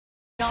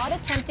Not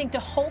attempting to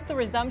halt the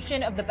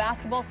resumption of the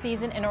basketball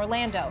season in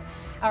Orlando.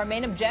 Our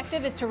main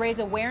objective is to raise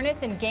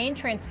awareness and gain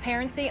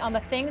transparency on the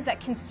things that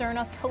concern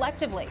us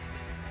collectively.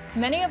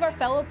 Many of our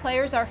fellow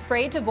players are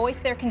afraid to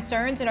voice their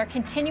concerns and are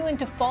continuing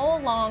to follow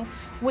along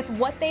with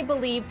what they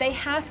believe they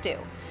have to.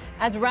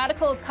 As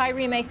radical as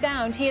Kyrie may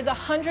sound, he is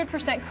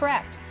 100%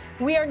 correct.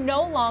 We are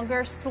no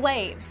longer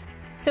slaves.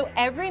 So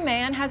every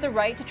man has a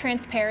right to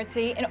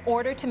transparency in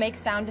order to make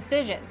sound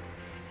decisions.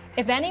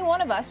 If any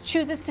one of us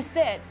chooses to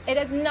sit, it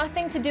has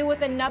nothing to do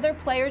with another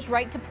player's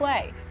right to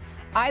play.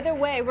 Either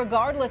way,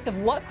 regardless of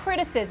what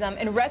criticism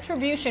and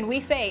retribution we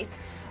face,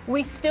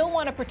 we still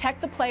want to protect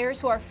the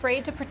players who are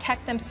afraid to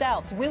protect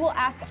themselves. We will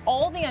ask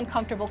all the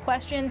uncomfortable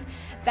questions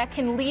that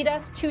can lead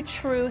us to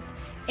truth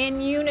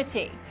in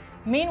unity.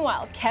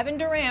 Meanwhile, Kevin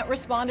Durant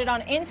responded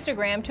on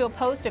Instagram to a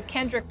post of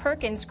Kendrick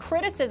Perkins'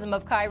 criticism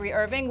of Kyrie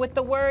Irving with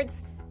the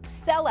words,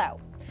 "sellout,"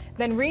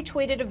 then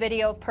retweeted a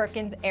video of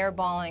Perkins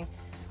airballing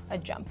a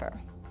jumper.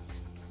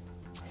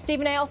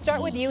 Stephen A., I'll start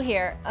with you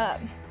here.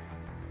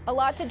 A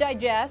lot to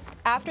digest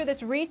after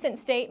this recent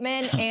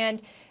statement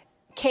and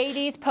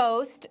KD's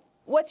post.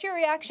 What's your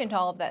reaction to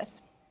all of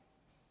this?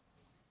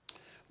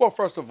 Well,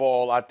 first of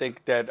all, I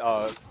think that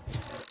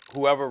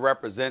whoever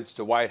represents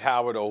Dwight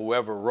Howard or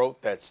whoever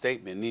wrote that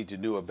statement needs to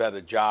do a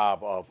better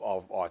job of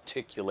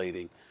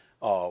articulating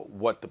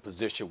what the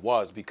position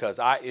was, because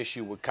our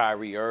issue with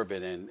Kyrie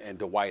Irving and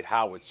Dwight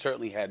Howard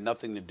certainly had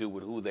nothing to do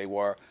with who they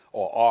were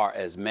or are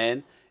as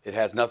men. It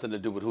has nothing to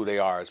do with who they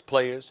are as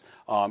players.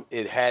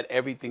 It had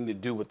everything to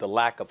do with the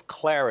lack of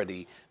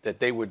clarity that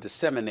they were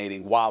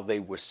disseminating while they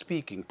were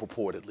speaking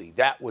purportedly.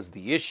 That was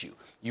the issue.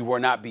 You were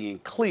not being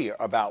clear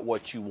about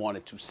what you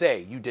wanted to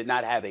say. You did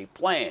not have a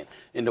plan.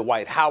 In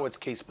Dwight Howard's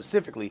case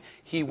specifically,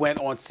 he went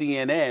on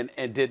CNN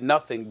and did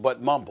nothing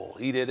but mumble.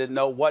 He didn't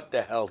know what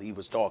the hell he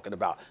was talking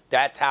about.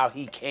 That's how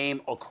he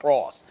came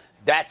across.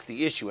 That's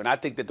the issue. And I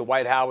think that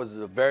Dwight Howard is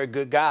a very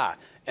good guy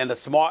and a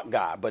smart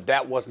guy, but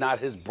that was not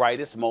his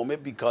brightest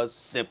moment because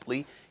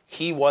simply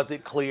he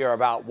wasn't clear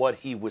about what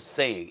he was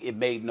saying. It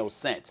made no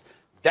sense.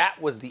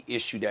 That was the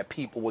issue that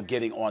people were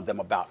getting on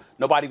them about.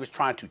 Nobody was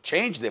trying to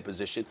change their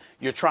position.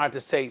 You're trying to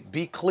say,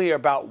 be clear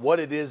about what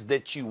it is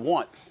that you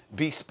want.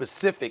 Be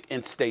specific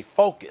and stay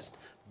focused.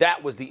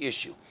 That was the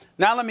issue.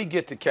 Now let me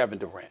get to Kevin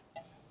Durant.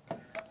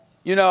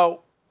 You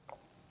know,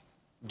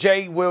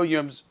 Jay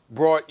Williams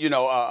brought,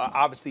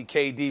 obviously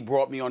KD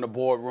brought me on the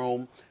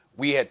boardroom.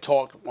 We had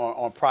talked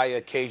on prior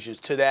occasions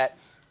to that.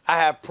 I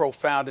have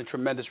profound and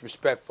tremendous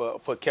respect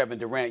for Kevin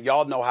Durant.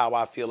 Y'all know how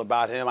I feel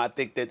about him. I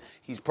think that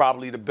he's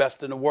probably the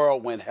best in the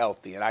world when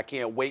healthy, and I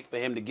can't wait for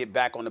him to get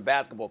back on the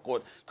basketball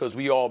court because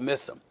we all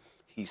miss him.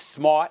 He's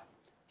smart.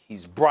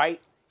 He's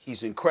bright.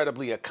 He's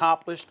incredibly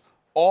accomplished.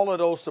 All of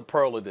those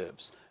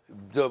superlatives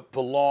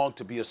belong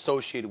to be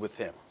associated with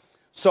him.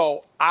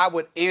 So I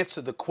would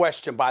answer the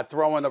question by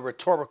throwing a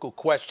rhetorical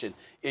question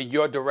in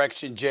your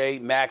direction, Jay,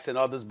 Max, and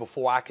others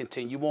before I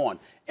continue on.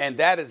 And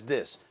that is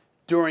this.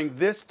 During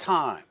this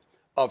time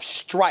of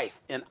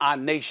strife in our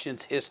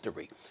nation's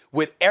history,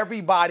 with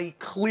everybody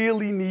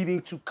clearly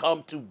needing to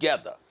come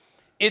together,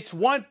 it's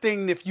one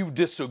thing if you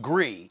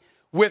disagree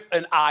with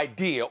an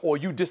idea or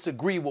you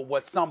disagree with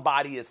what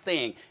somebody is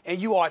saying and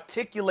you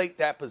articulate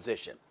that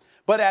position.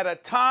 But at a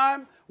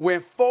time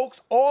when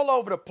folks all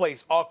over the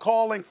place are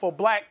calling for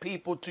black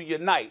people to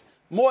unite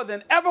more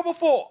than ever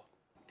before,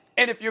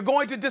 and if you're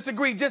going to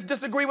disagree, just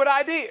disagree with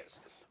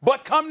ideas,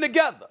 but come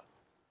together.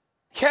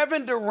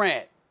 Kevin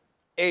Durant,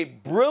 a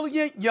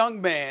brilliant young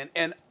man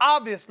and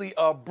obviously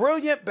a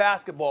brilliant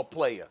basketball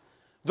player.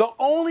 The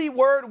only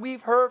word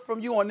we've heard from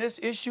you on this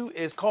issue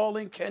is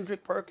calling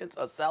Kendrick Perkins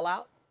a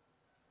sellout.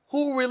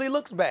 Who really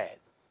looks bad?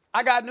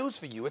 I got news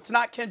for you. It's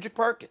not Kendrick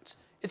Perkins.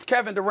 It's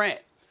Kevin Durant.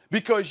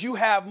 Because you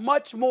have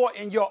much more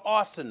in your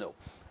arsenal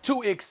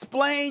to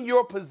explain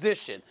your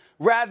position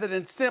rather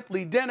than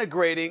simply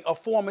denigrating a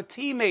former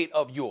teammate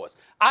of yours.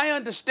 I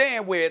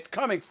understand where it's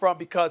coming from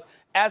because,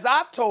 as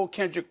I've told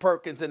Kendrick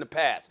Perkins in the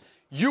past,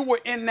 you were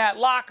in that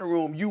locker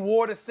room. You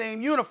wore the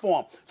same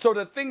uniform. So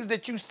the things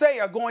that you say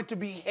are going to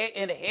be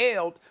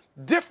inhaled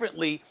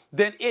differently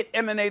than it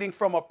emanating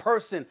from a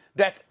person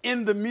that's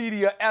in the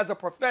media as a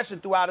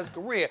profession throughout his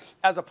career,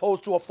 as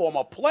opposed to a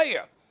former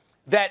player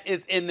that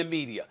is in the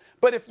media.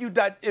 But if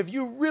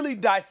you really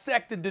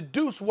dissect and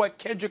deduce what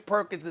Kendrick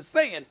Perkins is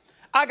saying,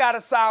 I got to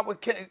side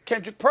with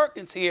Kendrick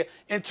Perkins here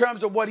in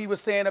terms of what he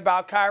was saying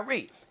about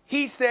Kyrie.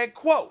 He said,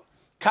 quote,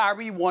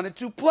 Kyrie wanted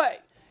to play.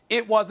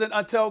 It wasn't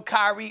until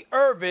Kyrie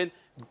Irving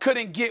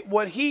couldn't get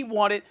what he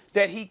wanted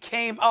that he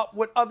came up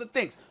with other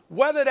things.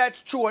 Whether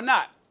that's true or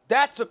not,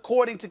 that's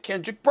according to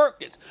Kendrick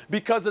Perkins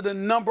because of the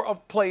number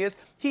of players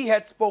he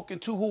had spoken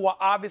to who are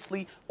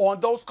obviously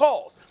on those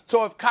calls.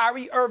 So if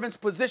Kyrie Irving's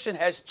position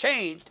has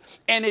changed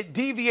and it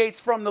deviates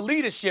from the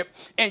leadership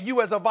and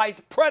you as a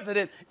vice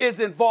president is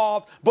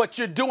involved, but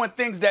you're doing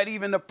things that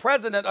even the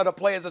president of the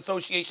Players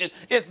Association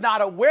is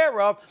not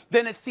aware of,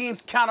 then it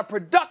seems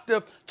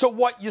counterproductive to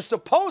what you're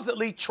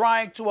supposedly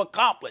trying to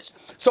accomplish.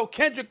 So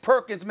Kendrick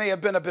Perkins may have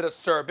been a bit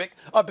acerbic,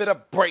 a bit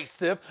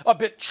abrasive, a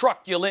bit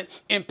truculent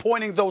in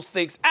pointing those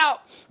things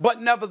out,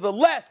 but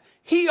nevertheless,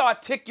 he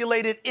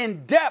articulated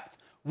in depth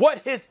what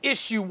his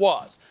issue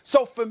was.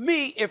 So for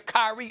me, if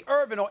Kyrie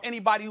Irving or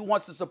anybody who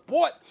wants to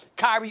support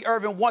Kyrie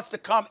Irving wants to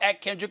come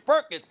at Kendrick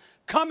Perkins,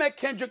 come at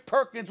Kendrick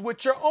Perkins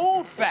with your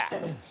own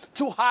facts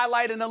to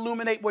highlight and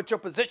illuminate what your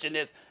position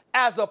is,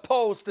 as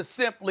opposed to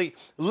simply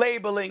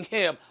labeling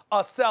him a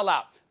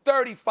sellout.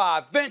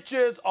 35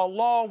 ventures,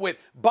 along with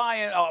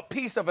buying a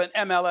piece of an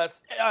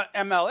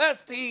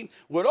MLS team,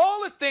 with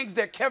all the things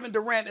that Kevin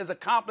Durant has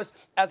accomplished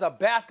as a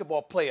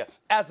basketball player,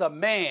 as a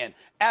man,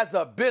 as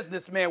a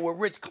businessman with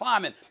rich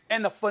climbing,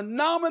 and the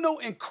phenomenal,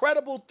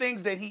 incredible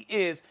things that he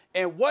is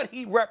and what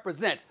he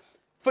represents.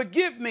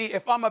 Forgive me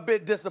if I'm a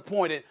bit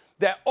disappointed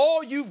that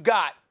all you've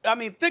got, I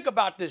mean, think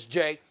about this,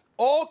 Jay,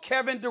 all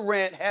Kevin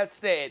Durant has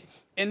said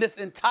in this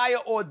entire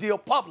ordeal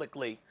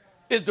publicly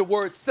is the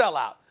word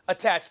sellout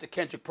attached to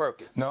Kendrick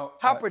Perkins. No.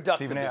 How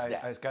productive Stephen, is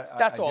that?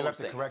 That's all I'm I'm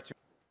saying. To correct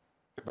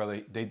you,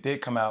 brother. They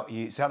did come out.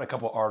 He's had a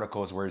couple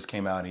articles where he's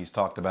came out and he's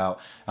talked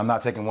about, I'm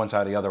not taking one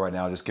side or the other right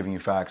now, just giving you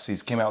facts.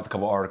 He's came out with a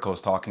couple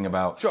articles talking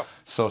about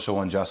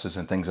social injustice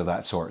and things of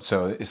that sort.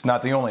 So it's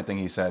not the only thing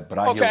he said, but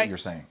I hear what you're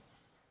saying.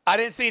 I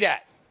didn't see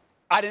that.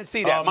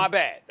 My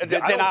bad.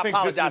 Then I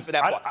apologize for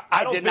that part.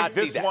 I did not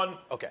see this that. one.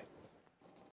 Okay.